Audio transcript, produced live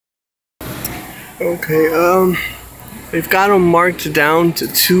Okay, they've got them marked down to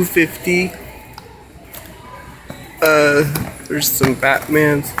 250. There's some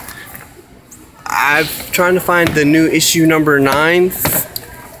Batmans. I'm trying to find the new issue number 9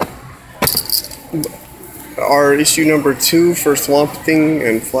 or issue number 2 for Swamp Thing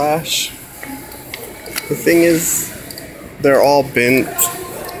and Flash. The thing is, they're all bent.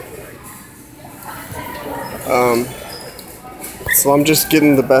 So I'm just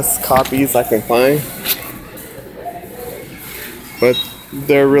getting the best copies I can find. But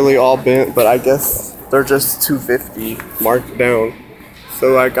they're really all bent, but I guess they're just 250 marked down.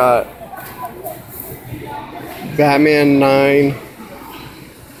 So I got Batman 9,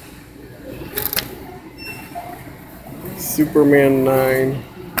 Superman 9,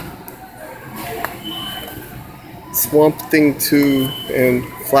 Swamp Thing 2, and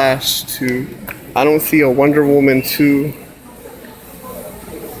Flash 2. I don't see a Wonder Woman 2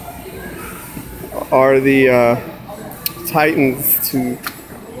 or the Titans 2.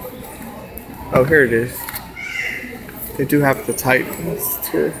 Oh, here it is. They do have the Titans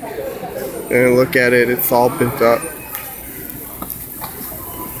too. And look at it, it's all bent up.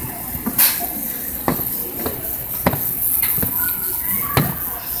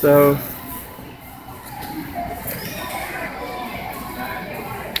 So,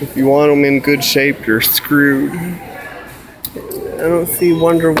 if you want them in good shape, you're screwed. I don't see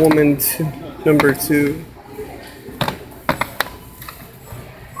Wonder Woman number 2.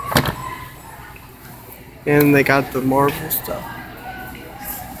 And they got the Marvel stuff.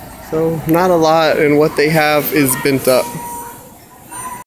 So, not a lot, and what they have is bent up.